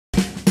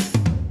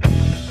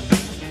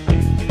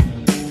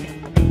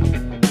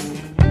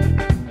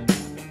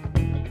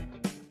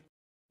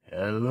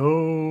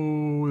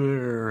Hello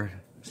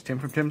there, it's Tim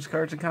from Tim's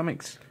Cards and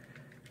Comics,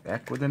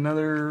 back with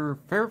another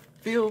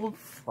Fairfield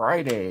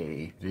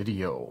Friday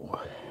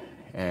video,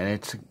 and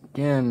it's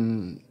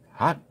again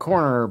Hot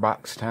Corner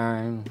box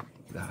time.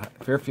 The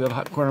Fairfield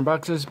Hot Corner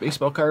boxes,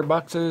 baseball card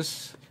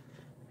boxes,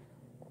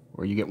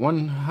 where you get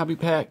one hobby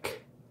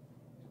pack,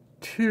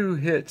 2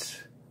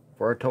 hits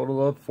for a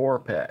total of 4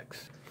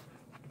 packs,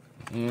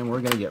 and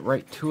we're gonna get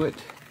right to it.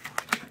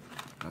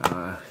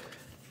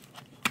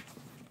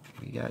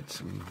 We got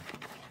some.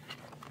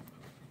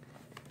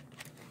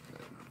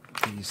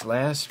 These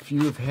last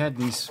few have had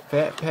these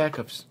fat pack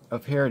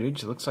of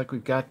Heritage. It looks like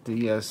we've got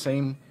the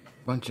same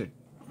bunch of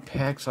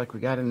packs like we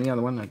got in the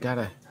other one. I got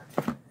a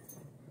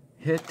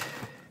hit.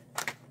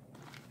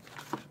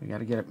 We got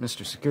to get up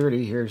Mr.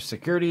 Security. Here's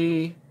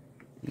Security.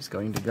 He's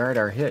going to guard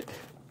our hit.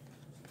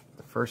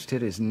 The first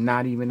hit is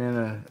not even in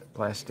a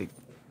plastic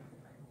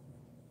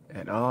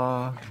at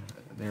all.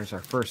 There's our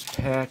first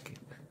pack,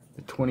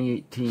 the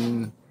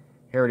 2018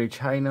 Heritage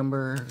High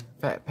Number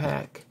Fat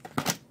Pack.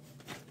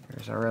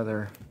 There's our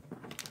other.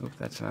 Oop,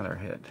 that's not our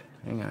hit.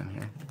 Hang on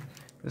here.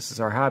 This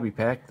is our hobby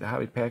pack. The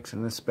hobby packs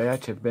in this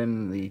batch have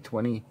been the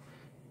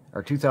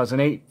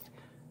 2008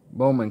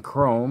 Bowman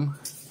Chrome,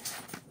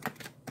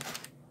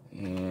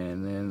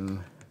 and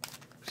then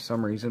for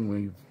some reason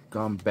we've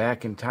gone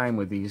back in time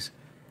with these.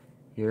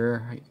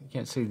 Here, you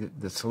can't see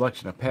the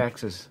selection of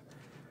packs is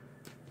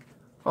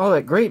all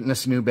that great in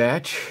this new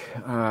batch.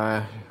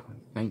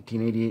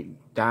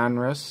 1988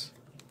 Donruss.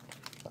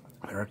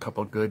 There are a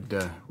couple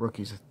good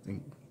rookies, I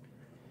think,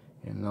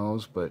 in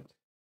those, but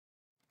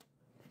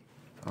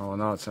oh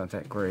no, it's not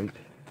that great.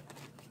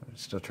 I'm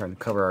still trying to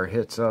cover our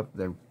hits up.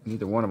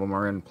 Neither one of them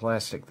are in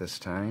plastic this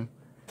time.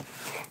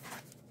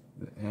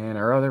 And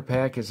our other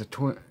pack is a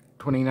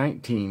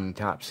 2019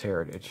 Topps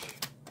Heritage. So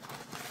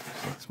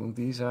let's move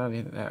these out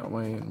that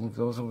way and move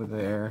those over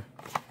there.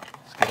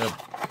 Let's get our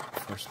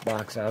first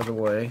box out of the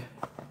way.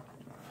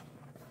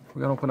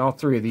 We're going to open all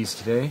 3 of these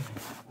today.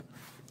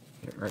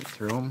 Get right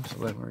through them, so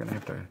then we're going to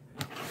have to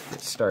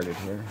get started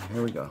here.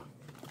 Here we go.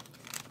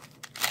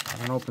 I'm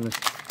going to open the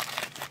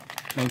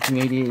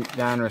 1988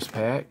 Donruss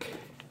pack.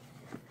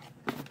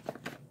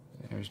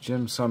 There's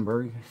Jim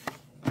Sundberg,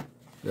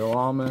 Bill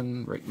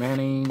Allman, Rick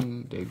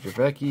Manning, Dave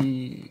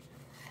Javecki,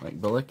 Mike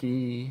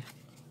Bilicki,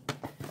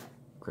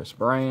 Chris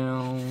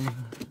Brown,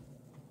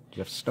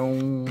 Jeff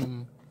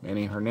Stone,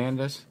 Manny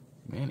Hernandez,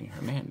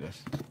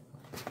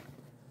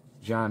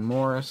 John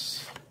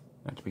Morris,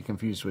 not to be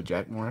confused with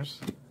Jack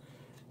Morris,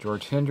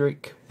 George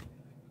Hendrick,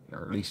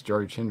 or at least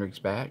George Hendrick's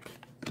back,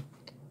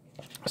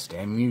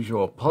 Stan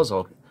Musial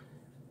puzzle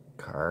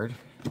card,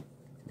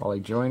 Wally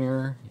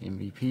Joyner,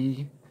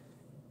 MVP,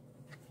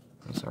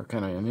 that's our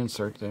kind of an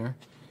insert there,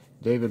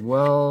 David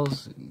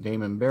Wells,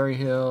 Damon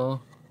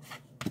Berryhill,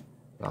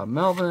 Bob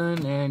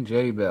Melvin, and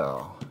Jay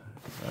Bell.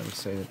 I would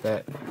say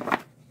that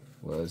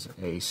was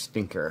a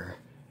stinker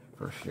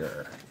for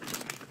sure.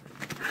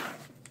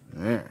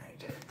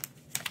 Alright.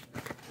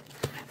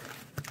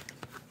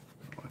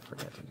 Oh, I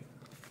forgot to do.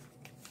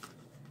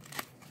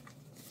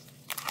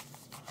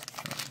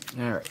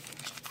 Alright.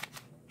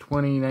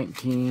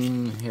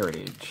 2019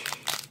 Heritage.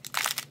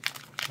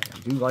 I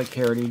do like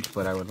Heritage,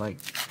 but I would like.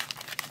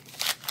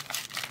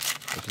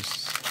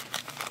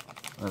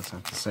 That's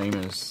not the same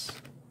as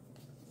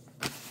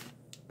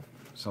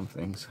some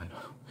things. I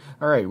know.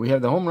 Alright, we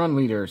have the home run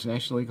leaders,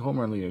 National League home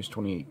run leaders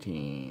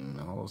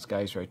 2018. All those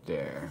guys right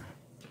there.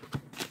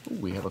 Ooh,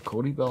 we have a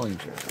Cody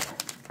Bellinger.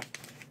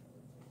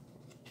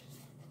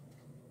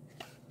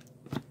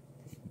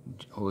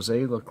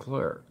 Jose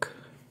Leclerc.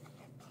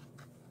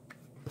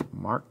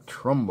 Mark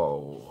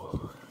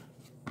Trumbo.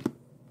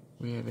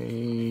 We have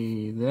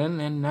a then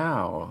and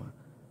now.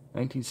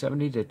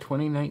 1970 to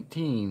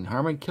 2019.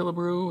 Harmon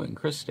Killebrew and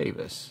Chris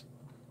Davis.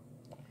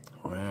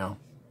 Well,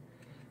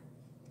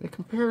 they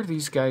compare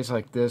these guys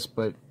like this,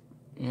 but,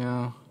 you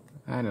know,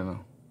 I don't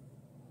know.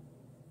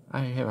 I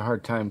have a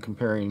hard time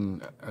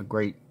comparing a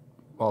great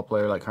ball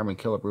player like Harmon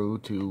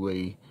Killebrew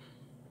to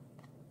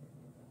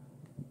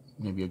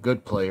maybe a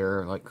good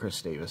player like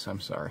Chris Davis.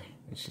 I'm sorry.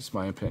 It's just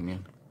my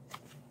opinion.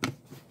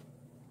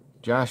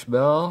 Josh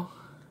Bell.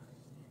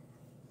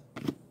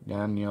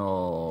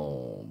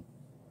 Daniel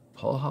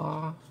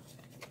Polka,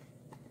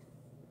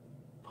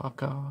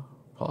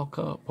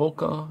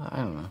 I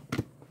don't know.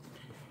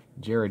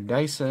 Jared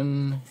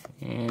Dyson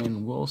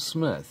and Will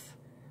Smith.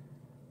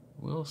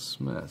 Will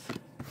Smith.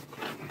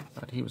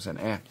 Thought he was an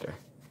actor.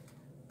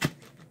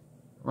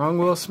 Wrong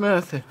Will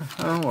Smith.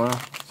 Oh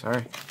well,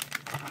 sorry.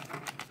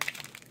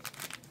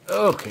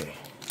 Okay.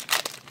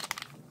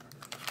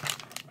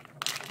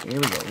 Here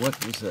we go.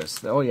 What is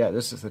this? Oh yeah,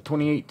 this is the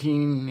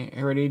 2018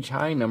 Heritage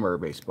High Number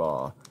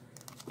Baseball.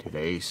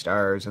 Today's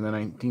stars in the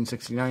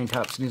 1969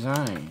 Topps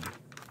design.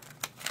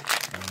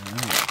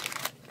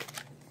 Alright.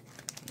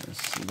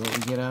 Let's see what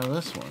we get out of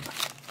this one.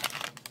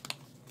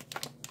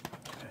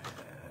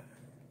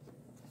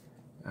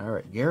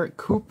 Alright, Garrett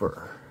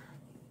Cooper.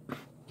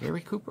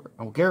 Gary Cooper?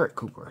 Oh, Garrett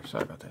Cooper.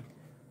 Sorry about that.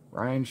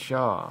 Ryan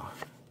Shaw.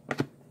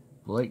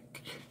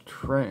 Blake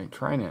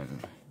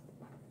Trinan.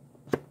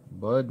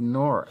 Bud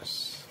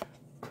Norris,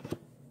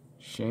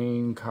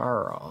 Shane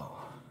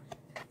Carl,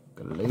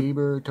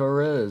 Gleyber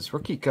Torres,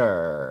 rookie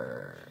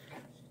card.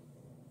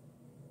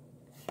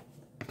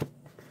 I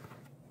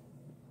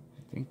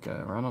think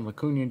Ronald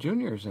Acuna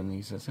Jr. is in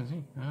these, isn't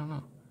he? I don't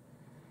know.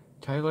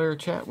 Tyler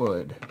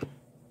Chatwood,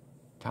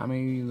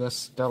 Tommy La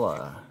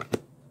Stella,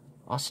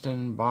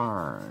 Austin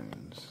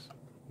Barnes.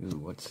 Ooh,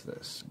 what's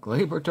this?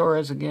 Gleyber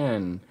Torres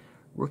again.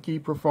 Rookie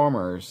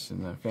performers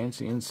in the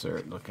fancy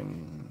insert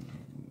looking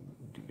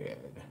doodad.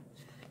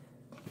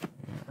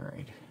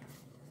 Alright.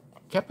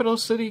 Capital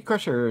City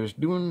Crushers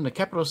doing the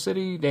Capital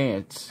City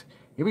dance.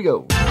 Here we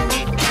go.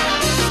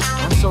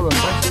 I'm solo and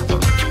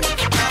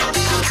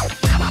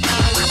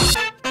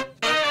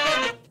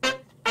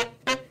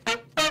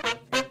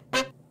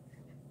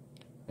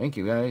thank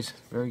you guys.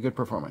 Very good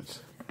performance.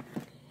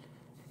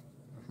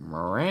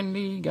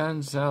 Randy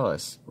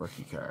Gonzalez,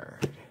 rookie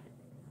card.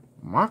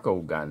 Marco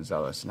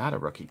Gonzalez, not a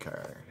rookie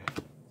card.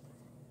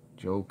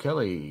 Joe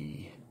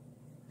Kelly.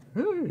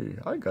 Hey,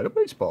 I got a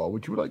baseball.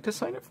 Would you like to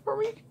sign it for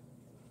me?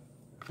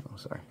 Oh,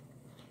 sorry.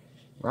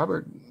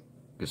 Robert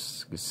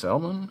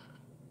Gesellman.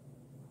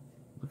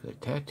 Look at the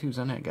tattoos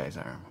on that guy's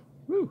arm.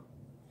 Woo.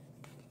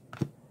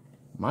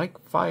 Mike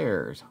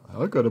Fires.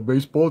 I got a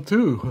baseball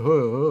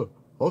too.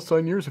 I'll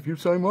sign yours if you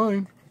sign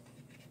mine.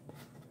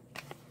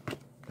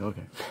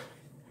 Okay.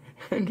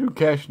 Andrew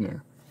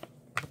Kashner.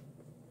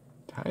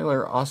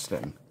 Tyler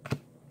Austin.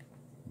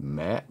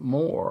 Matt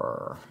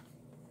Moore.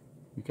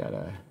 We got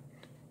a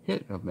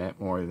hit of Matt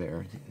Moore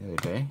there the other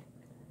day.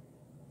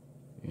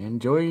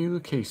 And Joey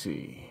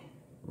Lucchese.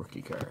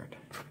 Rookie card.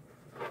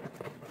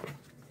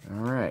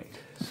 Alright.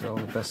 So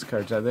the best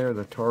cards out there,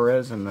 the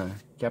Torres and the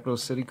Capital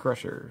City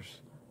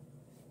Crushers.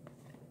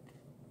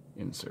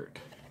 Insert.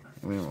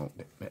 We won't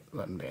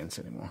let them dance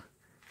anymore.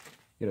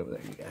 Get over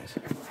there, you guys.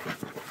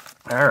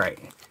 Alright.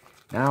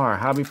 Now our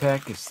hobby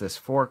pack is this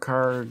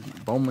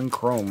 4-card Bowman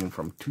Chrome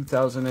from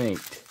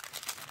 2008.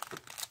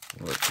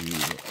 Let's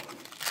use it.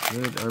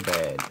 Good or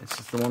bad. This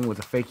is the one with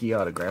the fakey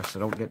autograph,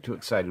 so don't get too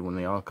excited when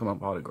they all come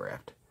up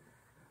autographed.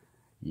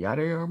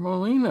 Yadier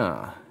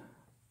Molina.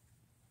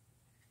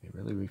 They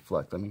really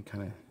reflect. Let me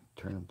kind of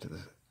turn them to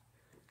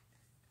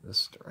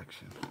this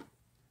direction.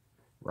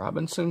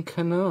 Robinson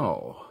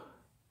Cano.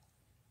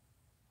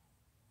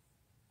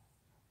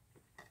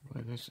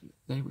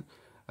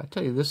 I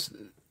tell you,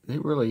 they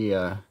really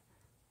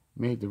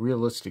made the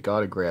realistic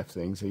autograph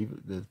things. They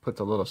put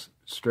the little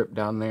strip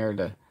down there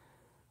to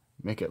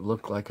make it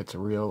look like it's a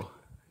real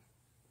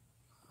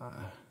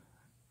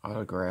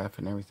autograph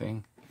and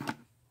everything.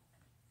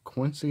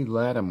 Quincy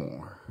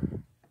Lattimore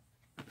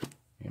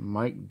and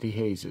Mike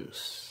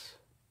DeJesus.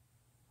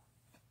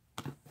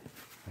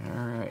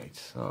 Alright,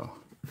 so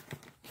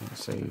can't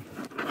say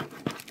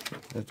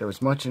that there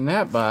was much in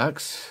that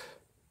box.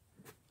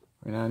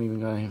 We're not even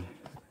going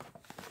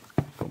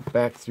to go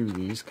back through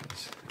these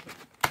because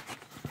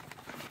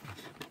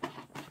I'm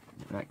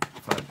not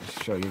going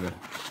to show you the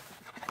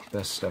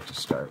best stuff to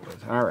start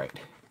with. Alright.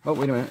 Oh,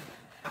 wait a minute.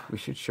 We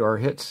should show our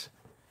hits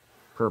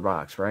per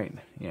box, right?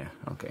 Yeah,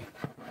 okay.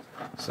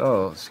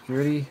 So,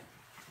 security,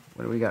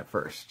 what do we got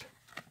first?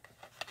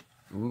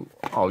 Ooh,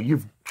 oh,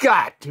 you've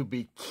got to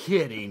be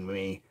kidding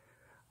me.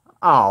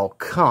 Oh,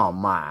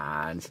 come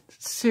on.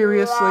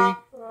 Seriously?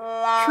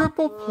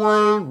 Triple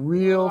play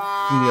real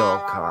feel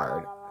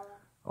card.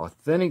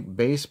 Authentic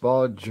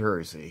baseball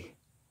jersey.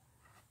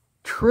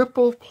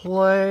 Triple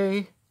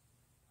play.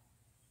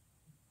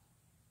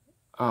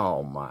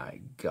 Oh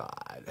my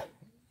God.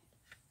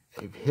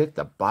 They've hit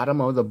the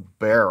bottom of the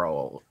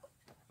barrel.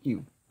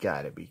 You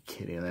gotta be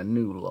kidding. A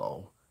new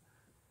low.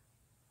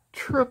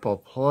 Triple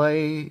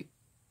play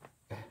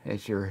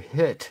as your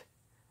hit.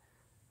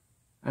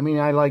 I mean,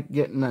 I like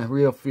getting a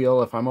real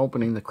feel if I'm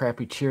opening the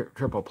crappy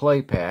triple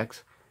play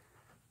packs.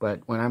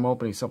 But when I'm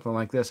opening something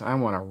like this, I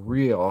want a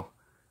real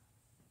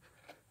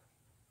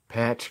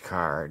patch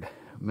card.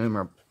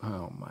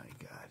 Oh my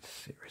God,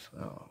 seriously.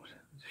 Oh.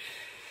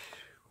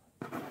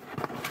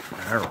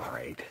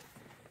 Alright.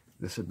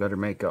 This had better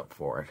make up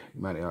for it.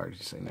 You might have already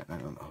seen that. I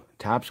don't know.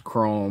 Topps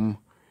Chrome.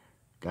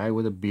 Guy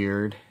with a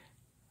beard.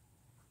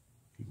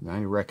 You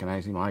might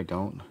recognize him. I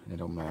don't. It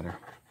don't matter.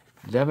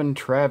 Devin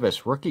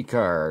Travis, rookie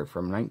card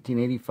from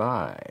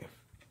 1985.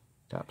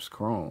 Topps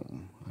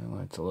Chrome. Well,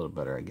 that's a little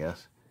better, I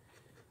guess.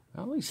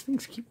 All these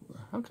things keep...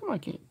 How come I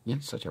can't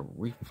get such a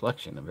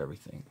reflection of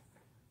everything?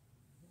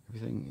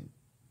 Everything...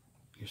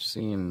 You're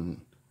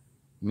seeing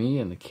me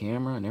and the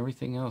camera and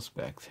everything else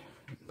back there.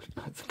 But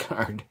not the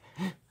card.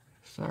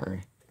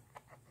 Sorry.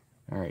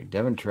 Alright,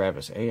 Devin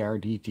Travis,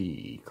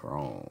 ARDT,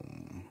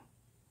 Chrome.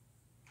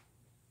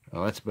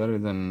 Well, that's better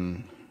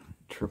than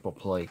triple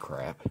play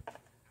crap.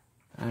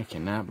 I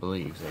cannot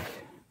believe they...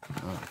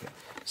 Okay.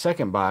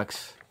 Second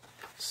box.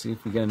 Let's see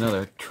if we get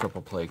another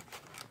triple play.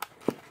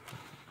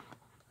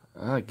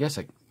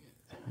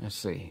 Let's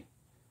see.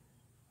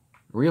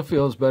 Real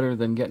feels better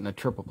than getting a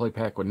triple play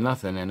pack with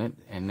nothing in it,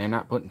 and they're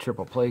not putting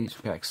triple play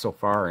packs so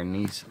far in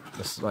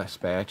this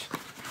last batch.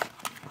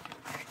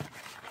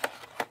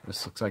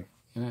 This looks like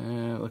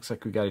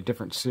we got a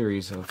different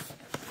series of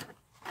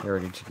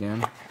Heritage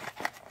again.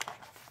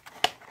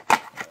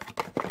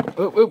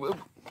 Oh.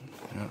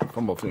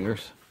 Fumble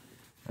fingers.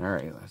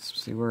 Alright,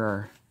 let's see where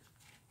our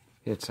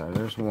hits are.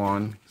 There's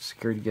one.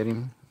 Security, get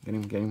him.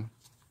 And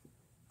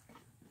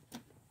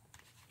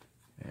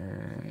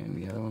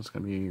the other one's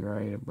going to be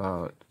right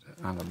about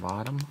on the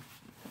bottom.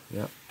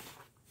 Yep.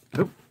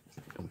 Oop.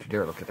 Don't you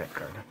dare look at that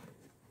card.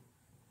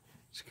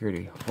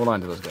 Security. Hold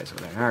on to those guys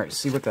over there. Alright,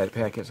 see what that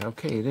pack is.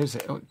 Okay, it is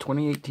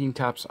 2018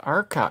 Topps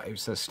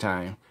Archives this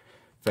time.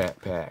 Fat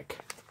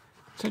pack.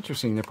 It's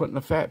interesting. They're putting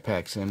the fat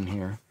packs in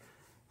here.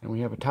 And we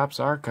have a Topps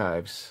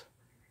Archives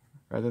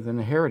rather than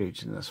a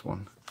Heritage in this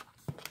one.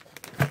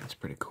 That's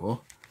pretty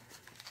cool.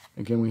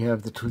 Again, we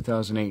have the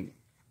 2008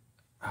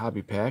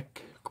 Hobby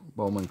Pack,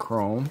 Bowman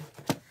Chrome.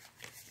 And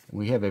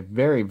we have a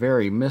very,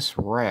 very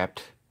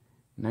miswrapped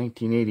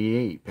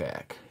 1988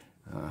 pack.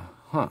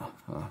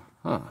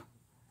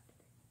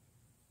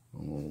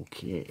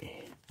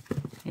 Okay.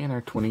 And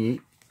our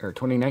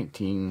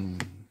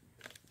 2019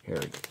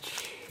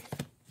 Heritage.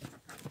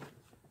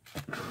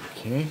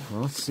 Okay,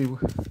 well, let's see.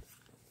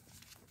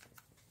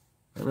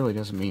 That really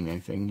doesn't mean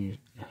anything.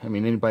 I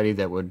mean, anybody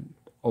that would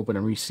open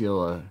and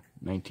reseal a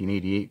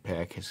 1988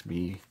 pack has to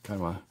be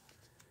kind of a...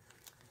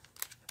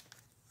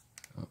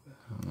 I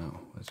don't know.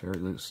 That's very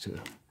loose, too.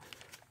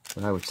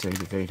 But I would say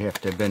that they'd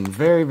have to have been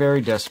very,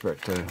 very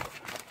desperate to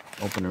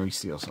open and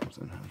reseal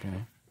something,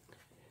 okay?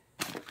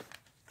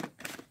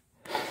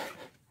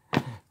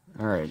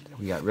 Alright,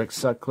 we got Rick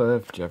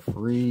Sutcliffe, Jeff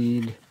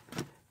Reed,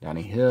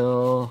 Donnie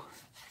Hill,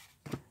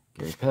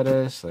 Gary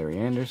Pettis, Larry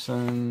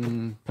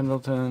Anderson,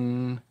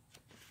 Pendleton,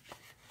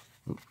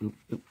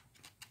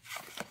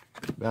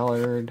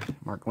 Ballard,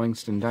 Mark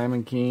Langston,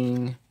 Diamond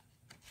King,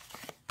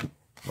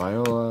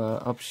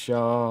 Viola,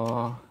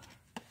 Upshaw,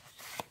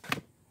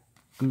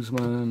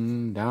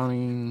 Guzman,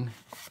 Downing,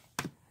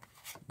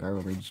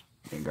 garbage.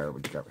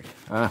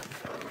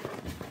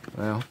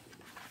 Well,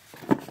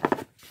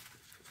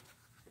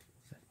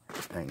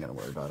 I ain't gonna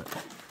worry about it.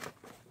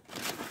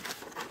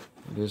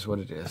 It is what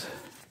it is.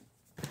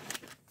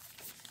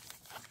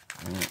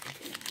 Alright,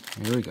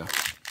 here we go.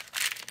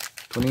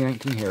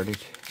 2019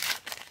 Heritage.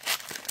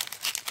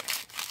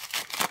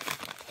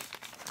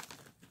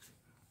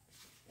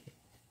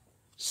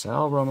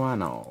 Sal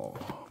Romano,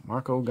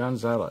 Marco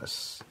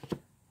Gonzalez,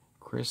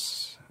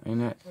 Chris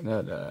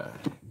Annetta,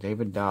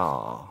 David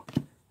Dahl,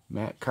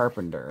 Matt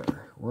Carpenter,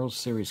 World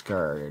Series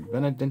card,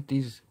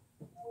 Benedentis.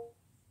 What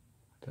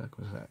the heck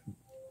was that?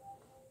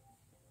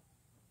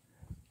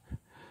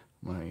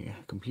 My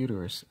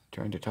computer is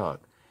trying to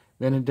talk.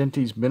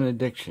 Benedentis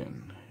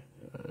Benediction.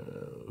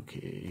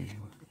 Okay,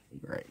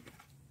 right.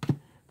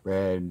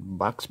 Brad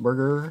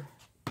Boxberger,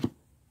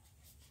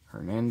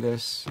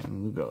 Hernandez,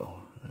 and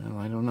Lugo. Well,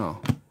 I don't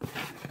know.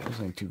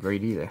 Those ain't too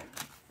great either.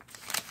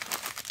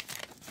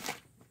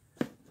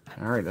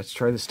 Alright, let's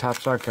try this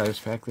Topps Archives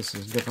pack. This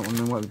is a different one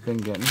than what we've been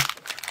getting.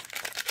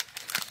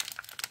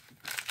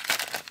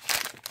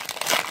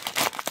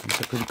 It's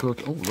a pretty cool...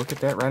 Oh, look at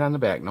that right on the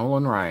back.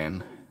 Nolan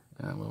Ryan.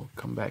 We'll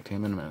come back to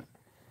him in a minute.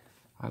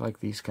 I like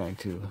these kind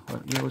too.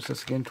 What year was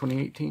this again?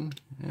 2018?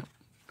 Yep.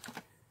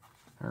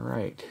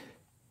 Alright.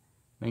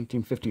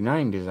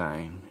 1959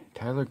 design.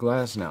 Tyler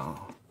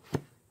Glasnow.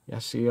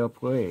 Yasiel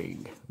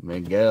Puig.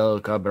 Miguel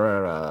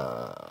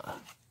Cabrera.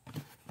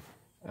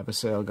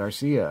 Abisail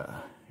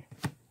Garcia.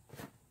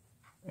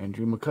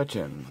 Andrew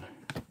McCutcheon.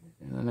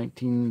 In the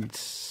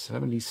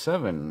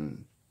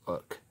 1977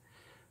 book.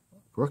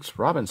 Brooks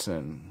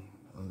Robinson.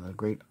 The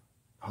great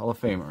Hall of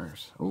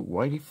Famers. Oh,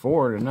 Whitey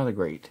Ford, another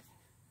great.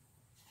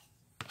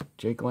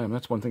 Jake Lamb.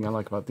 That's one thing I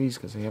like about these,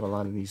 because they have a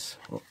lot of these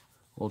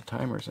old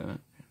timers in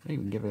it. They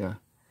even give the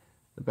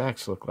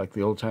backs look like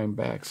the old time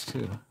backs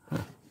too. Huh.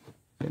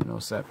 Didn't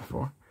notice that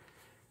before.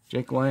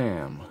 Jake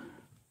Lamb.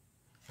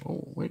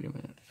 Oh, wait a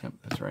minute. Yep,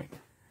 that's right.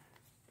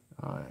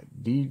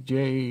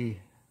 DJ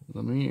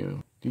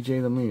Lemieux.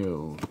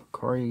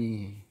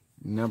 Corey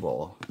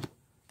Nebel.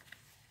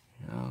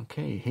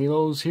 Okay,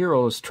 Halos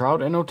Heroes.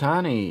 Trout and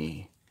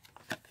Ohtani.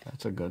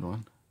 That's a good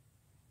one.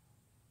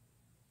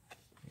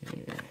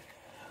 Yeah.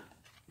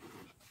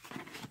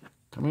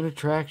 Coming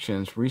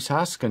attractions, Rhys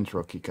Hoskins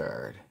rookie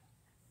card.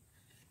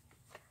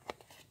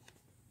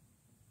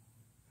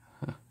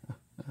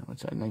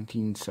 What's that,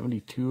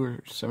 1972 or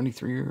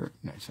 73 or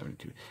no,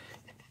 72?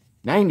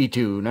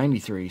 92,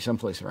 93,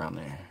 someplace around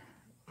there.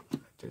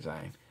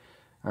 Design.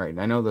 Alright,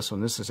 I know this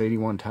one. This is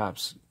 81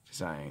 Topps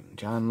design.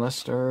 John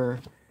Lester,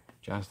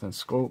 Jonathan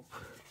Scope,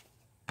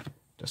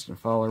 Dustin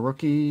Fowler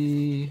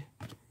rookie,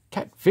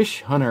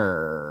 Catfish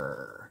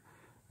Hunter.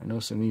 I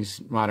notice in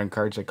these modern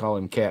cards they call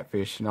him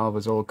Catfish, and all of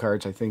his old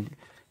cards, I think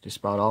just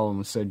about all of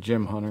them said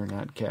Jim Hunter,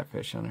 not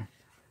Catfish Hunter.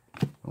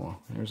 Oh,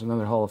 there's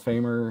another Hall of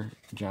Famer,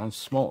 John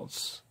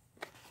Smoltz.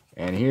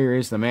 And here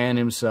is the man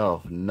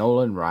himself,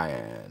 Nolan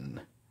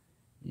Ryan.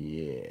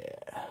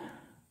 Yeah.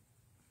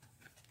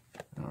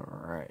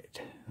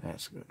 Alright,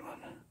 that's a good one.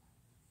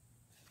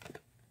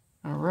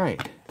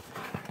 Alright.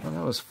 Well,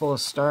 that was full of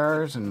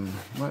stars and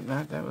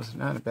whatnot. That was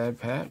not a bad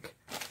pack.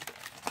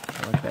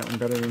 I like that one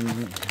better than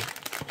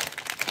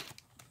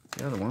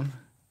the other one.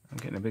 I'm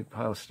getting a big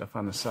pile of stuff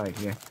on the side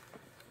here.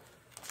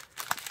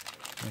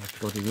 I have to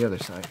go to the other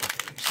side.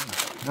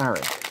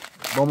 Alright.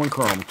 Bowman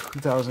Chrome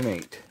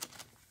 2008.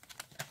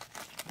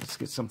 Let's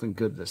get something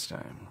good this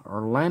time.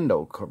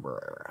 Orlando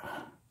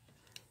Cabrera.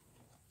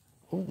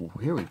 Oh,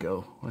 here we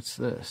go. What's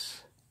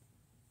this?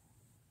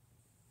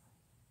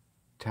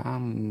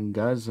 Tom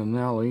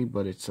Gazzanelli,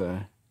 but it's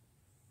a...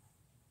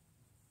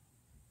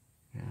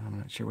 yeah, I'm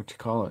not sure what you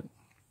call it.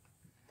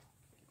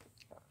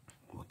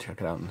 We'll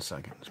check it out in a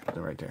second. Let's put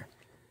it right there.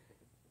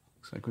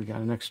 Looks like we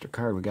got an extra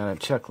card. We got a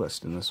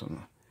checklist in this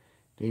one.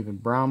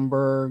 David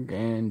Bromberg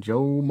and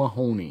Joe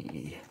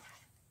Mahoney.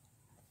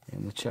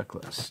 And the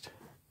checklist.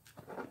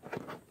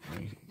 Let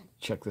me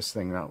check this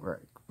thing out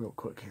real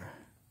quick here.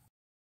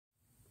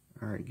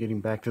 Alright, getting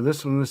back to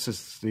this one. This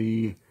is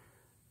the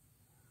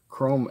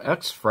Chrome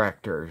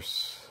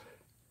X-Fractors.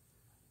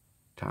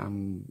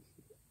 Tom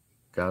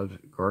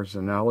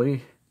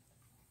Garzanelli.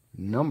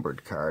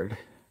 Numbered card.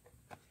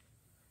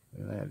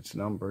 That's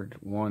numbered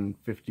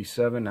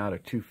 157 out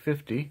of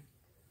 250.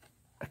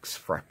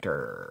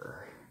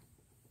 X-Fractor.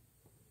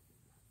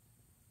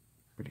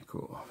 Pretty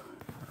cool.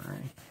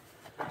 Alright.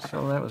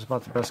 So that was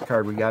about the best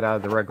card we got out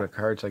of the regular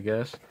cards, I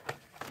guess.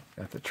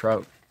 Got the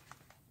Trout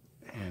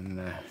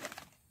and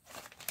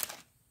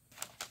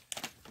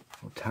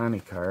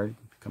Ohtani card.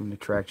 Coming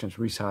attractions,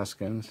 Rhys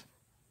Hoskins.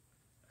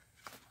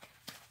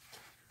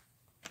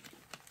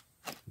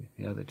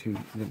 The other two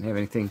didn't have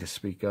anything to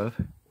speak of.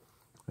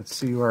 Let's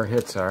see who our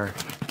hits are.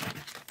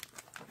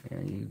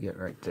 There, you get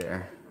right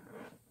there.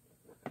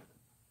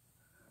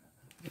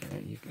 Yeah,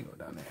 you can go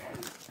down there.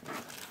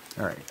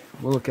 Alright,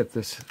 we'll look at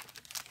this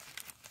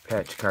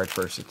patch card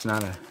first. It's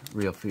not a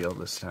real field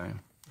this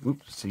time.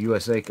 Oops, it's a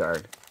USA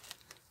card.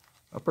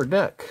 Upper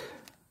Deck.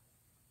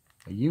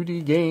 A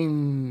UD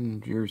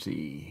game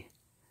jersey.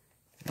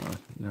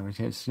 Never had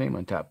his name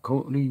on top.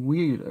 Cody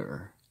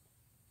Wheeler.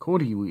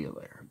 Cody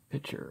Wheeler,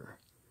 pitcher.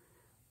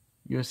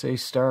 USA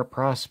Star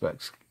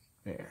Prospects.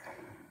 There.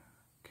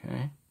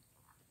 Okay.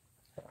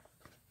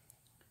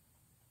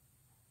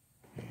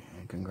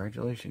 And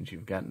congratulations,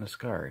 you've gotten this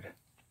card. Of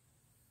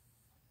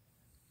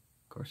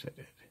course I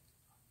did.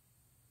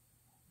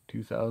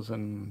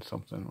 2000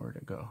 something, where'd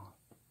it go?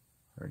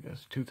 There it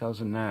is,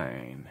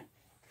 2009.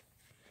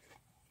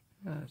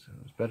 Yeah, it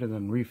was better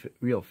than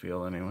Real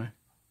Feel anyway.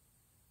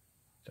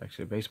 It's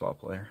actually a baseball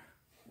player.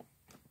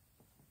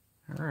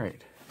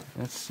 Alright,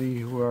 let's see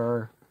who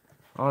our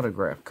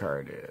autograph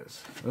card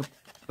is. Oop,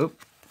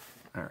 oop.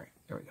 Alright,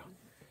 there we go.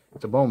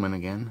 It's a Bowman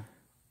again.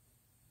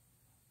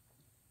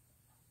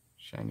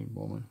 Shiny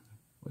Bowman.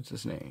 What's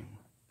his name?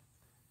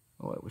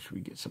 Oh, I wish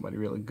we'd get somebody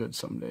really good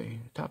someday.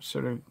 Top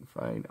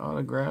certified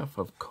autograph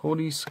of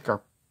Cody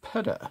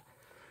Scarpetta.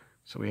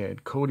 So we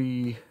had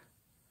Cody,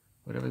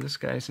 whatever this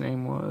guy's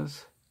name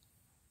was.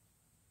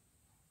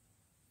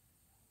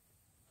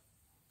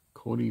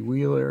 Cody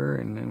Wheeler,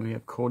 and then we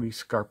have Cody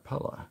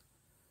Scarpella.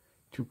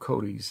 Two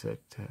Codys that,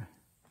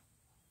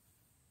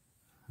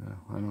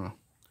 I don't know.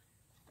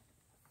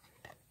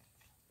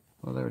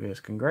 Well, there it is.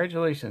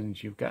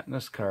 Congratulations, you've gotten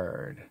this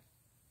card.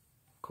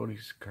 Cody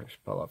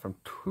Scarpella from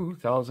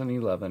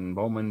 2011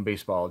 Bowman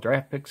Baseball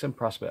Draft Picks and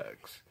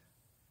Prospects.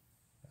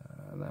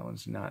 That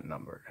one's not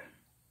numbered.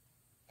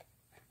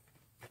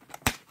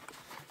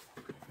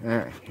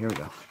 Alright, here we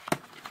go.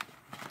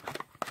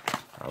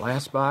 Our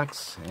last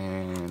box,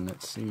 and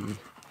let's see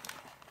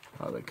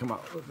how they come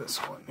out with this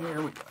one.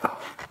 Here we go.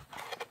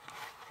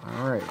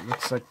 Alright,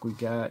 looks like we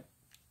got,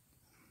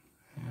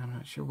 I'm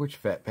not sure which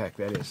fat pack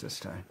that is this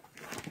time.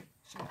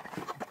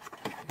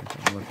 It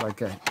doesn't look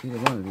like either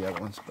one of the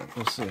other ones, but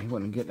we'll see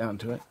when we get down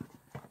to it.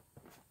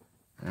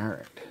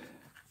 Alright.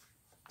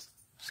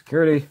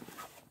 Security.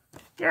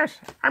 Yes,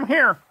 I'm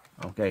here.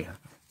 Okay,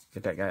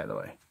 get that guy out of the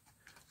way.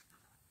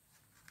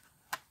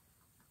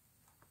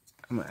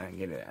 I'm gonna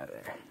get it out of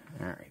there.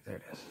 Alright, there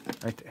it is.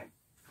 Right there.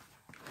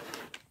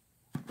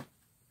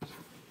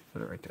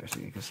 Put it right there so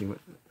you can see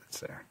what's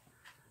there.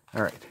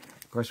 Alright.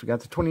 Of course, we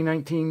got the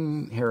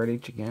 2019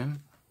 Heritage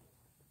again.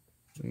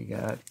 We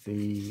got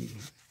the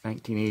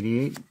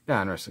 1988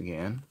 Donruss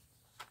again.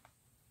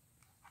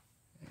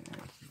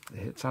 And the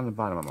hits on the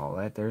bottom of all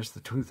that. There's the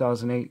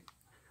 2008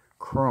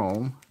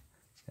 Chrome.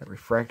 That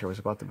refractor was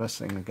about the best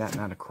thing we've gotten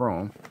out of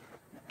Chrome.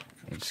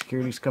 And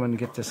security's coming to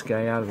get this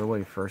guy out of the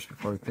way first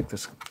before we pick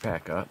this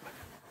pack up.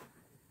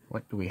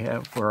 What do we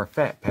have for our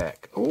fat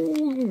pack? Oh,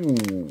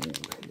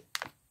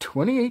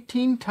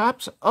 2018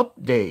 Topps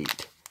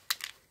Update.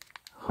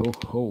 Ho,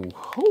 ho,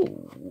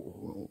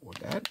 ho.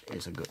 That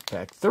is a good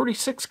pack.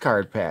 36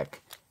 card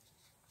pack.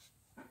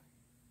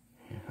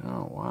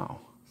 Oh,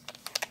 wow.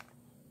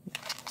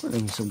 We're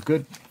getting some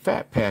good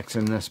fat packs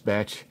in this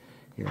batch.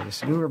 Here,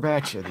 this newer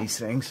batch of these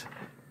things.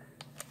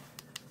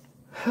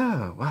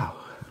 Oh, wow.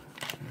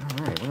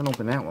 Alright, we're going to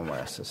open that one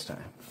last this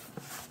time.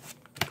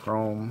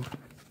 Chrome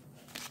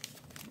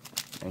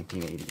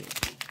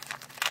 1988.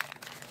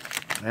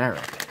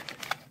 Alright.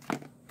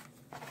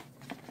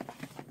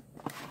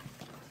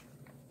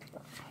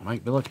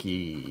 Mike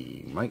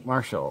Billicky, Mike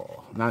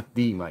Marshall. Not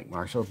the Mike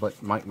Marshall,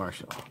 but Mike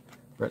Marshall.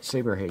 Brett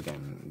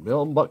Saberhagen,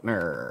 Bill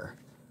Buckner,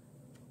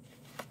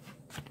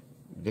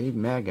 Dave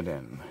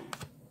Magadan,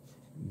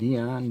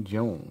 Deion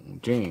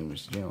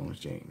James,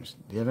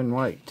 Devin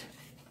White,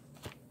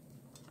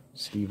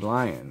 Steve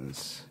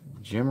Lyons,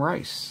 Jim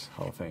Rice,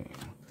 Hall of Fame,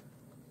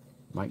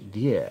 Mike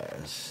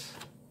Diaz,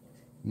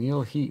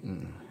 Neil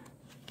Heaton,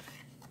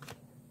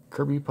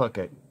 Kirby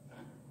Puckett,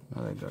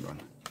 another good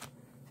one,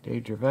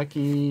 Dave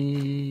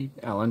Dravecki,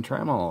 Alan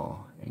Trammell,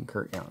 and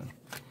Kurt Allen.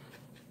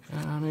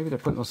 Maybe they're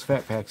putting those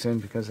fat packs in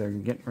because they're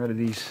getting rid of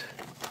these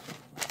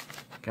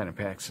kind of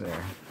packs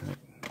there.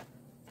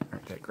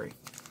 Aren't that great.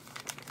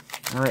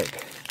 All right.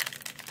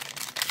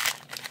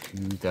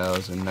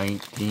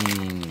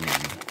 2019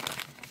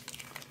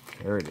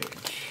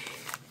 Heritage.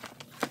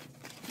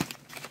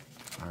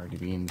 Already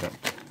being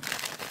dumped.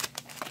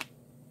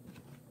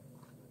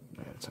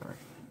 That's all right.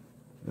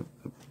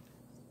 Oop.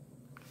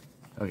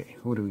 Okay,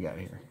 who do we got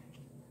here?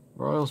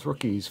 Royals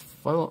rookies,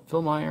 Phil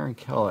Meyer and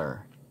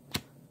Keller.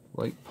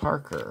 Blake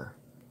Parker,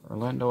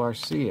 Orlando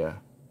Arcia,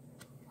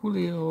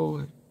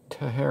 Julio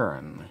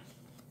Teheran.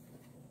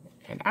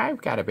 And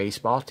I've got a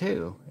baseball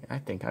too. I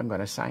think I'm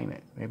going to sign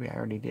it. Maybe I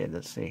already did.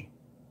 Let's see.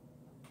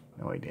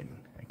 No, I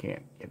didn't. I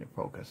can't get it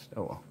focused.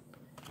 Oh well.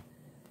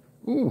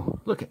 Ooh,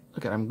 look at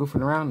I'm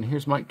goofing around and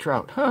here's Mike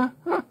Trout.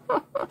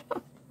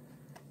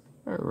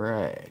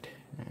 Alright.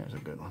 There's a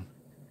good one.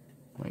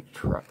 Mike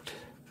Trout.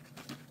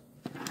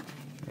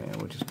 Yeah,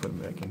 we'll just put him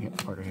back in here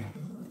order here.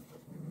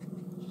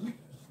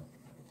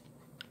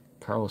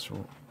 Carlos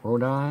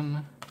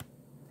Rodon.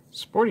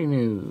 Sporting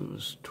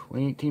News.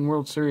 2018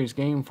 World Series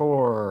Game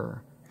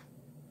 4.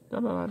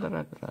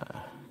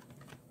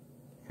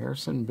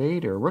 Harrison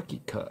Bader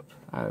Rookie Cup.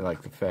 I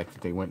like the fact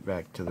that they went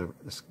back to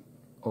this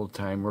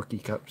old-time Rookie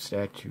Cup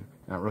statue.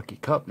 Not Rookie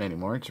Cup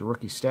anymore. It's a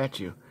rookie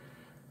statue.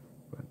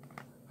 But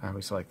I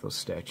always like those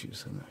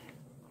statues in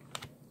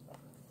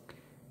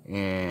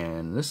there.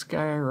 And this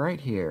guy right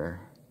here.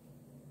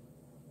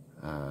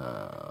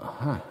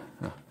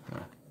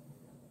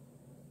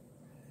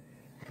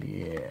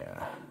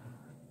 Yeah.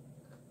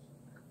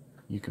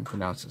 You can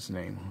pronounce his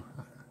name.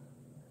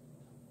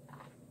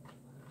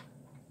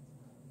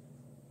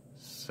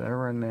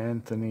 Saran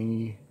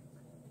Anthony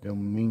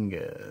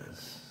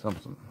Dominguez.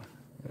 Something.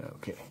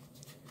 Okay.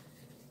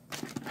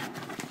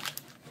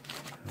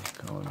 Let's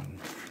call him.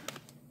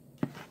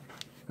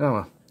 Oh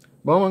well.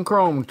 Bowman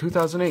Chrome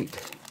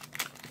 2008.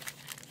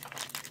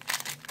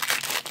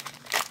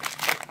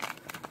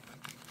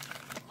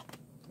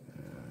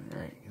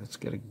 Alright, let's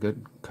get a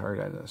good card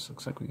out of this.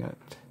 Looks like we got.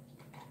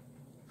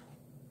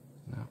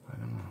 Nope, I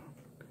don't know.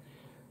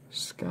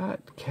 Scott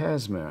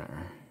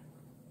Kazmir.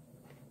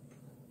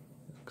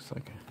 Looks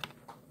like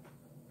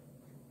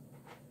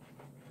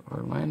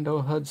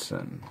Orlando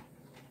Hudson.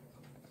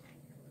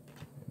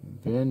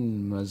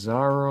 Ben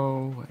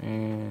Mazzaro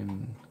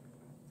and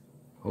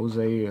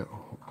Jose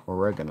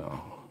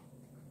Oregano.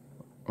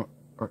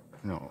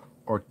 No,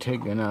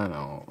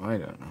 Orteganano. I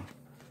don't know.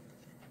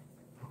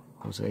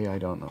 Jose, I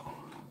don't know.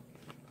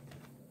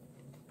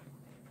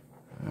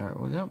 Alright,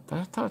 well, yep,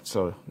 I thought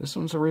so. This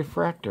one's a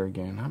refractor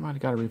again. I might have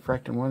got a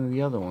refractor in one of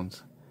the other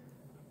ones.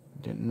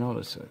 Didn't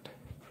notice it.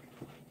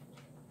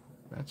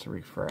 That's a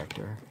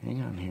refractor. Hang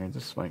on here.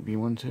 This might be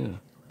one too.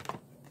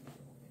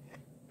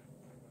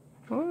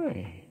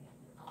 Hey,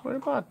 what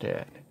about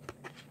that?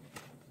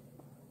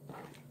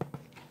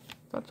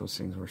 Thought those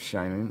things were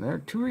shining. There are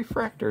two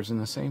refractors in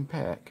the same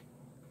pack.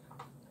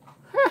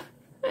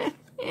 So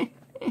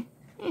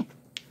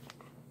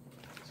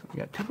we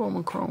got two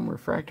Bowman Chrome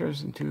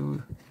refractors and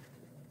two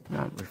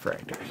not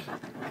refractors.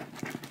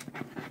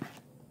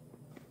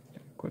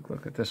 Quick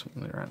look at this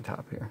one. They're on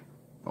top here.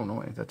 Oh no,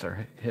 wait, that's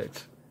our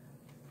hits.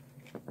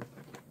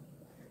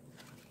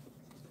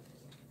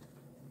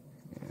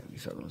 Yeah,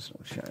 these other ones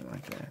don't shine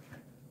like that.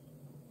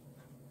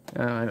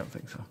 No, I don't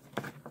think so.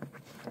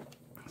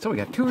 So we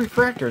got two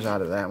refractors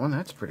out of that one.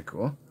 That's pretty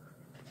cool.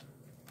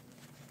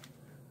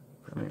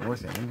 Probably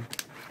worth it.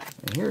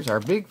 And here's our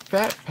big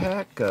fat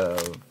pack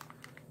of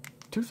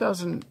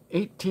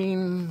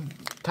 2018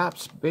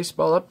 Topps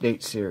Baseball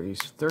Update Series.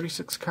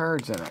 36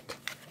 cards in it.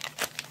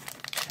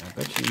 I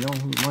bet you know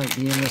who might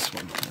be in this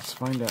one. Let's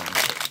find out.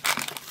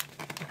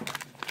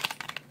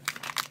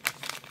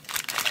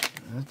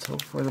 Let's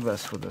hope for the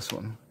best with this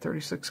one.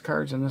 36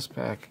 cards in this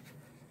pack.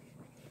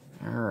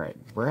 Alright,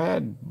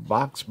 Brad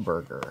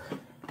Boxberger.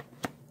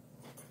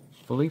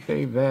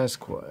 Felipe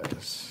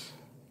Vasquez.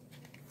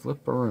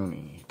 Flip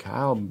Baruni.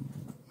 Kyle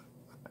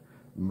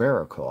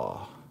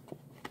Barraclaw.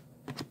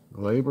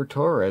 Gleyber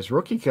Torres,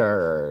 rookie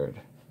card.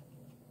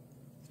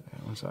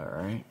 That one's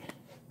alright.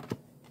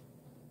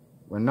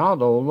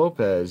 Ronaldo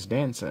Lopez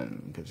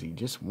dancing because he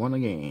just won a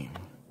game.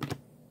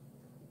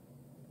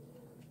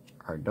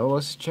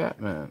 Ardolis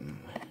Chapman.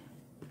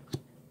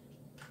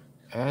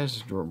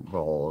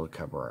 Asdrubal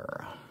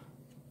Cabrera.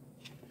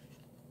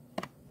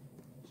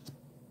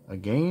 A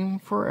game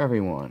for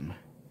everyone.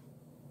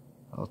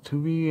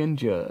 Altuve and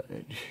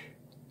Judge.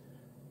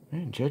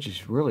 Man, Judge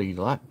is really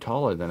a lot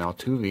taller than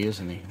Altuve,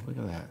 isn't he? Look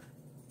at that.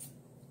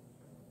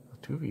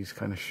 Altuve's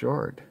kind of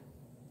short.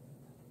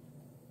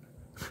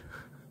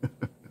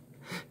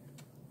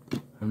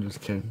 I'm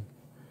just kidding.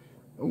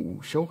 Oh,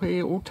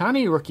 Shohei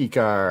Ohtani rookie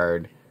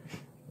card.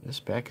 This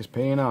pack is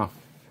paying off.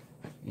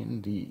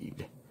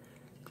 Indeed.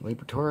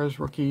 Gleyber Torres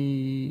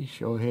rookie.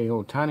 Shohei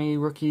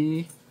Ohtani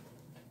rookie.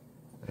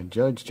 A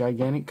Judge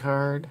gigantic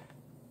card.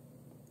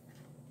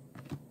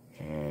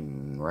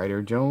 And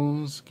Ryder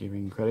Jones,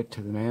 giving credit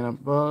to the man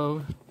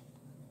above.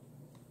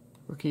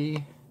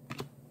 Rookie.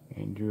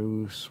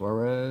 Andrew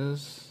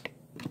Suarez.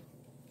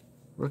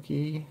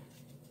 Rookie.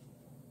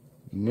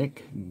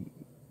 Nick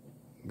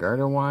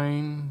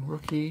Gardewine,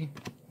 rookie.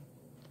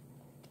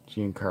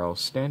 Giancarlo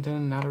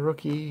Stanton, not a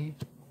rookie.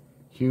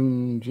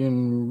 Hyun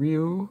Jin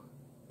Ryu,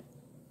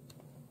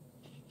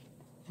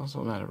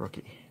 also not a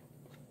rookie.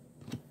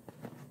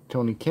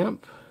 Tony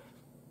Kemp.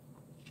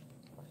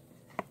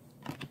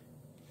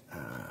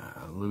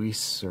 Luis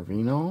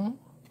Servino.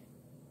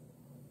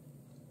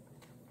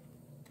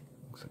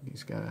 Looks like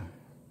he's got a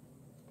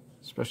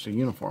special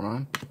uniform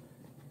on.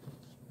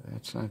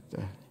 That's not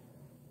the...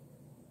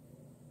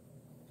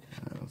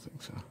 I don't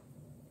think so.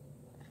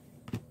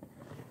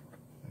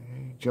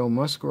 Okay. Joe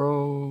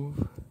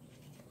Musgrove.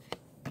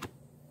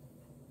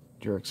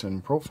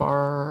 Jurickson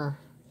Profar.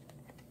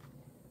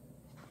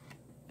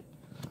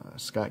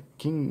 Scott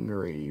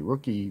Kingery,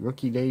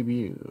 rookie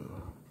debut.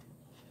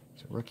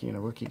 It's a rookie and a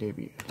rookie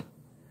debut.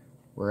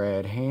 We're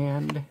at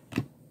hand.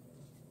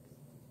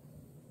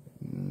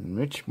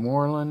 Mitch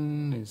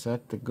Moreland, is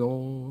that the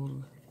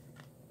gold?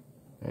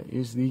 That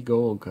is the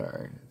gold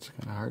card. It's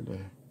kind of hard to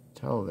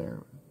tell there.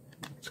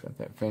 It's got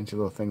that fancy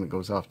little thing that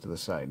goes off to the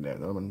side there,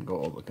 the little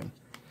gold looking.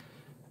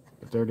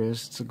 But there it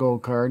is. It's a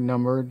gold card,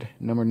 numbered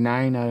number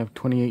 9 out of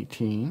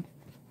 2018.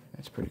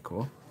 That's pretty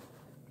cool.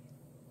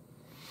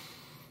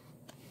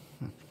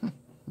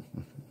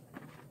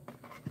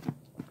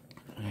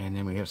 And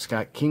then we have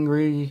Scott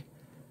Kingery.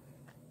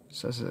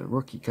 Says a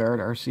rookie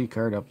card, RC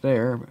card up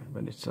there,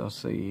 but it's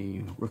also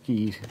a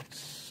rookie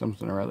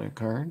something or other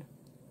card.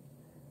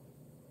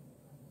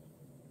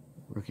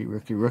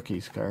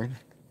 Rookies card.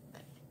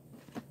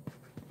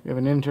 We have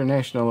an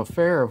international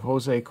affair of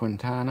Jose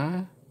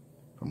Quintana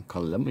from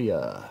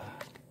Colombia.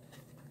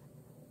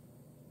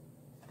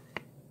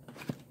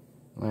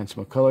 Lance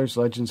McCullers,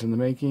 Legends in the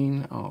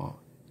Making. Oh,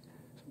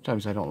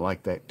 sometimes I don't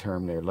like that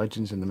term there,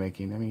 Legends in the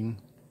Making. I mean,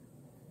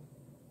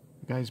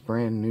 the guy's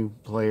brand new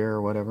player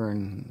or whatever,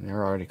 and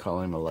they're already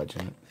calling him a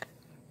legend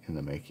in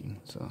the making.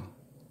 So,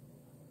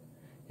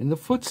 in the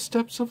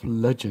footsteps of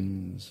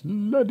legends,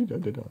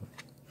 la-di-da-da-da.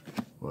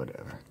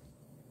 Whatever.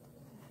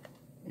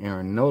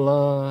 Aaron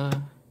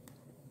Nola,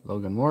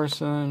 Logan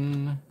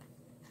Morrison.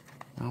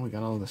 Oh, we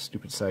got all the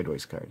stupid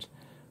sideways cards.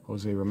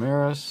 Jose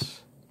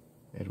Ramirez,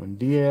 Edwin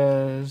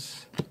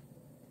Diaz,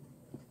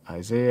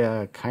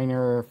 Isaiah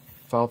Kiner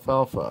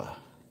Falfalfa,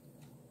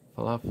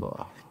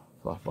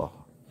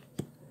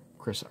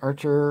 Chris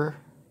Archer,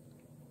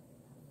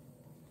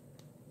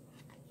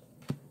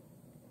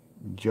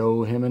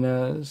 Joe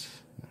Jimenez.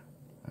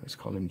 I always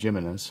called him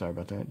Jimenez. Sorry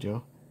about that,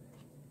 Joe.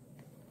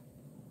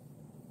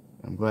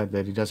 I'm glad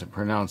that he doesn't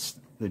pronounce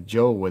the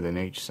Joe with an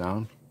H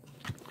sound.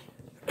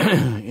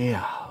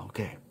 Yeah,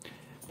 okay.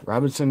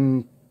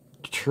 Robinson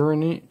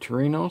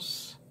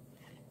Chirinos.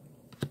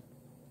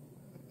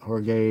 I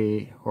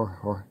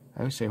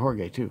would say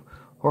Jorge too.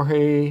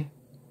 Jorge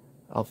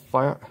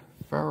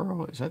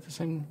Alfaro. Is that the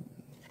same?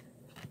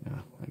 No,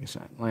 I guess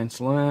not.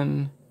 Lance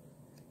Lynn.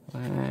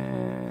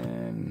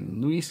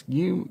 And Luis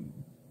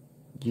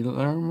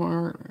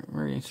Guillermo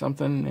or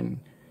something.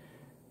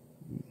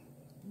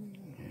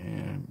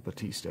 And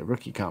Batista.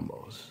 Rookie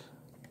combos.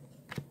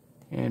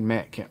 And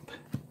Matt Kemp.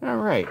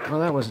 Alright,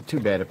 well that wasn't too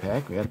bad a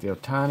pack. We got the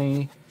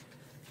Ohtani.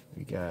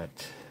 We got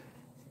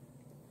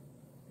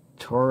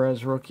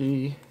Torres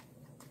rookie.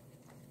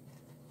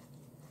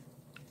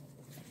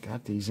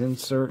 Got these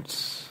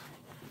inserts.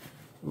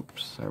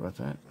 Oops, sorry about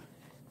that.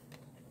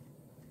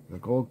 The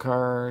gold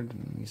card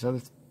and these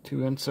other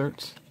two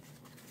inserts.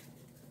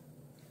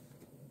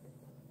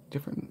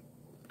 Different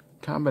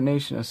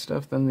combination of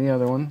stuff than the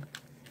other one,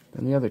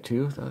 than the other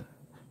two.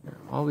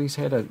 All these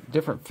had a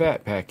different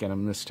fat pack in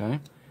them this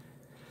time.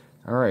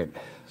 Alright,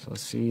 so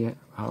let's see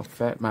how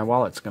fat my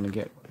wallet's going to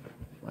get.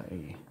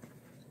 I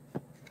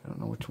don't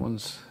know which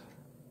one's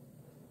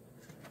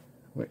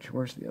which.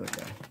 Where's the other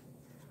guy?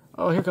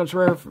 Oh, here comes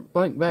Rare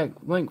Blank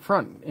Back, Blank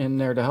Front in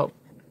there to help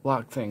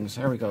block things.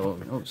 There we go.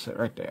 Oh, sit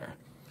right there.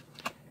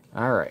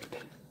 Alright.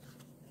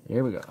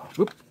 Here we go.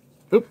 Oop.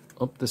 Oop.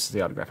 Oh, this is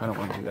the autograph. I don't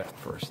want to do that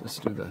first. Let's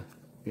do the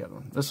other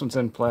one. This one's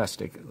in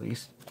plastic, at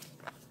least.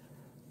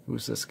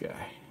 Who's this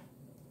guy?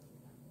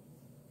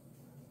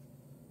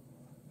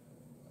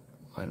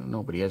 I don't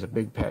know, but he has a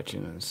big patch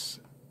in his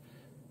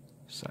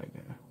side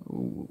there.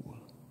 Ooh.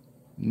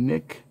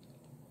 Nick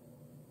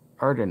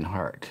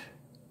Ardenhart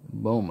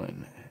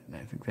Bowman. And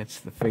I think that's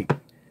the fake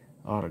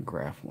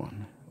autograph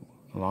one,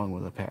 along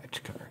with a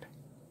patch card.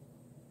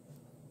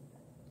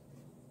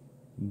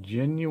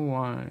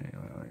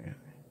 Genuine.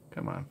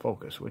 Come on,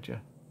 focus, would you?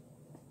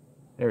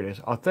 There it is.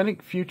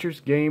 Authentic Futures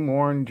Game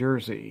Worn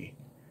Jersey.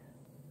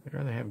 I'd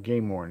rather have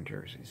game worn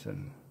jerseys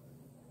than.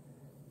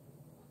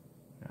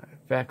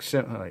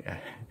 facsimile.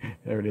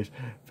 There it is.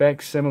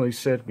 Facsimile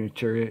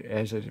signature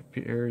as it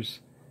appears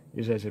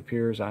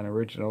on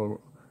original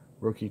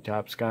rookie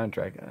Topps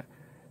contract.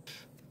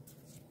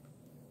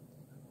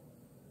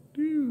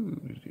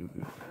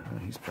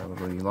 He's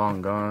probably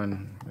long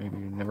gone. Maybe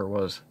he never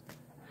was.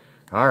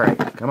 All right,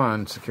 come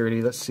on,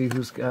 security. Let's see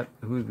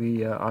who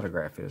the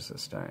autograph is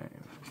this time.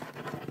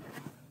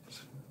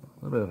 It's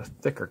a little bit of a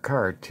thicker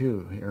card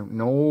too here.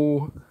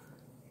 No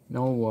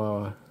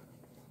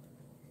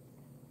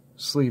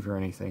sleeve or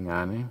anything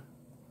on him.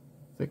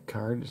 Thick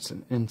card. It's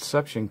an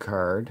Inception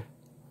card.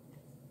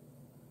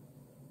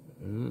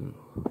 Ooh,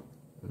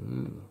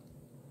 ooh,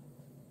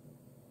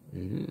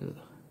 ooh.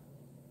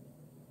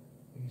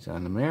 He's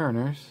on the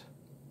Mariners.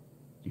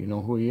 Do you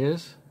know who he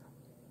is?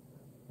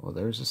 Well,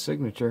 there's a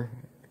signature.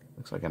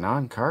 Looks like an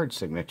on-card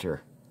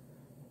signature.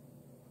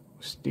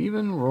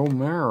 Steven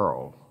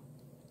Romero.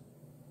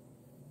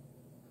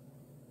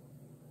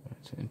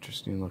 That's an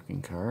interesting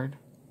looking card.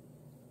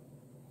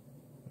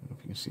 I don't know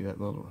if you can see that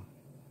little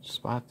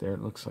spot there.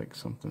 It looks like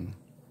something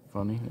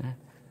funny there.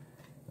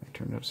 I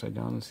turned it upside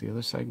down. Does the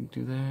other side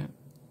do that?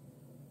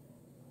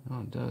 No,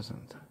 it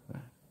doesn't.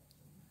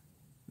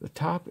 The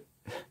top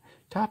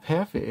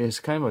half is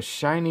kind of a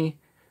shiny.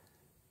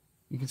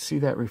 You can see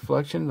that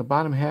reflection. The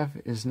bottom half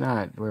is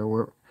not.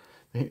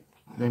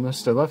 They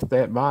must have left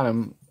that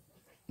bottom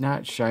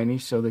not shiny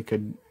so they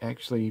could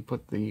actually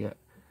put the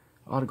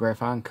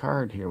autograph on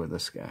card here with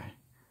this guy.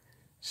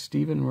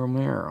 Steven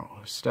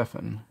Romero.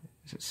 Stefan.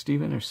 Is it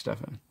Steven or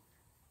Stefan?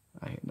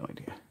 I have no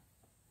idea.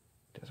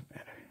 It doesn't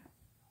matter.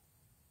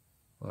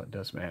 Well, it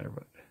does matter,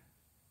 but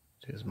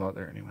it's his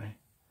mother anyway.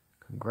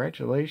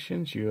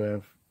 Congratulations, you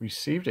have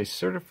received a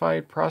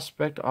certified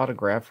prospect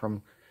autograph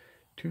from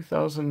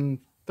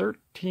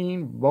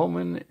 2013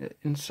 Bowman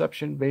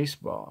Inception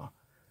Baseball.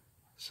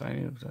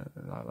 Signing of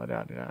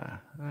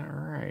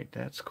Alright,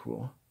 that's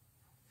cool.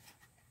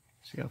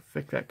 See how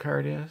thick that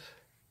card is?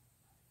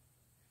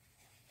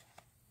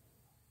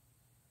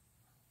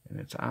 And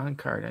it's on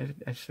card.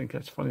 I just think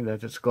that's funny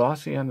that it's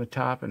glossy on the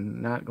top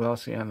and not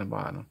glossy on the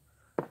bottom.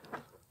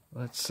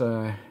 Let's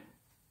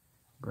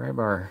grab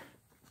our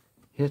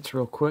hits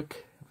real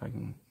quick, if I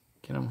can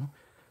get them.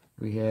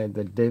 We had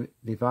the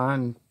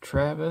Devon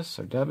Travis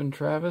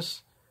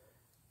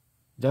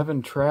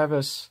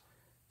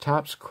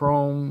Topps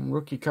Chrome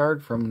rookie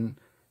card from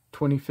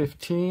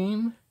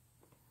 2015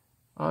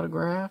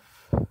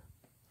 autograph.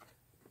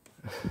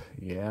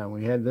 Yeah,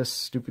 we had this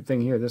stupid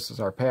thing here. This is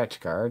our patch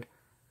card.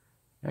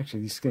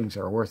 Actually, these things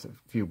are worth a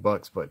few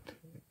bucks, but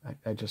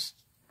I don't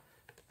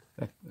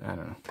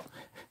know.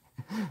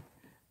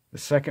 The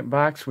second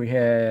box, we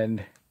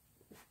had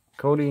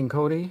Cody and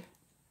Cody.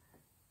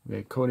 We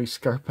had Cody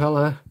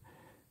Scarpella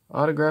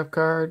autograph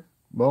card,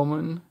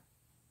 Bowman.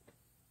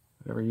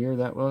 Whatever year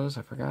that was,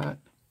 I forgot.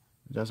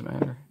 It doesn't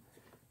matter.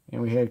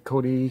 And we had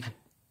Cody,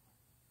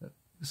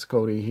 this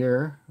Cody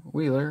here,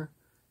 Wheeler,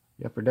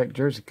 the Upper Deck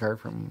jersey card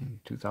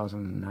from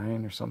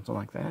 2009 or something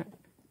like that.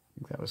 I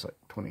think that was like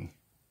 20,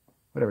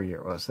 whatever year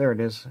it was. There it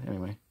is.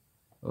 Anyway,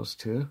 those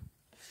two.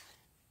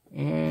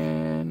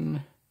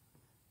 And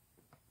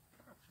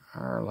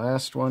our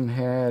last one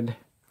had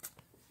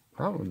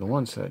probably the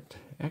ones that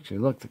actually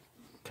looked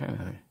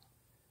kind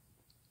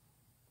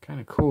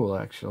of cool,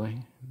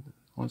 actually. The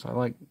ones I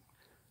like.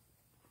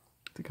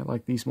 I think I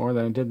like these more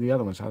than I did the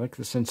other ones. I like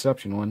this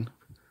Inception one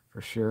for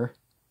sure.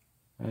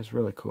 That's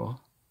really cool.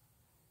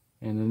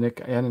 And the Nick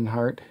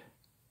Edenhart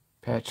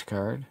patch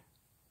card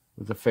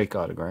with the fake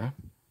autograph.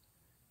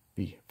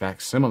 The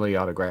facsimile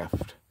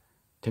autographed,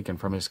 taken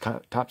from his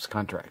Topps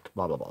contract.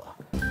 Blah, blah, blah.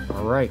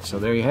 Alright, so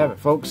there you have it,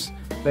 folks.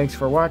 Thanks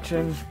for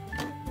watching.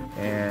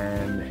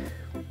 And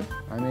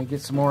I may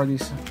get some more of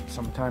these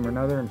sometime or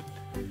another. And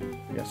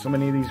we got so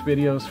many of these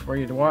videos for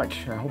you to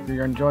watch. I hope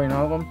you're enjoying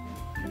all of them.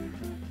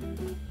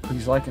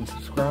 Please like and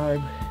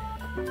subscribe,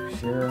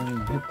 share,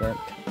 and hit that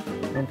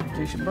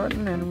notification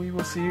button. And we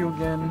will see you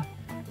again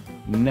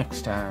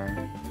next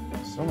time.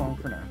 So long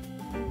for now.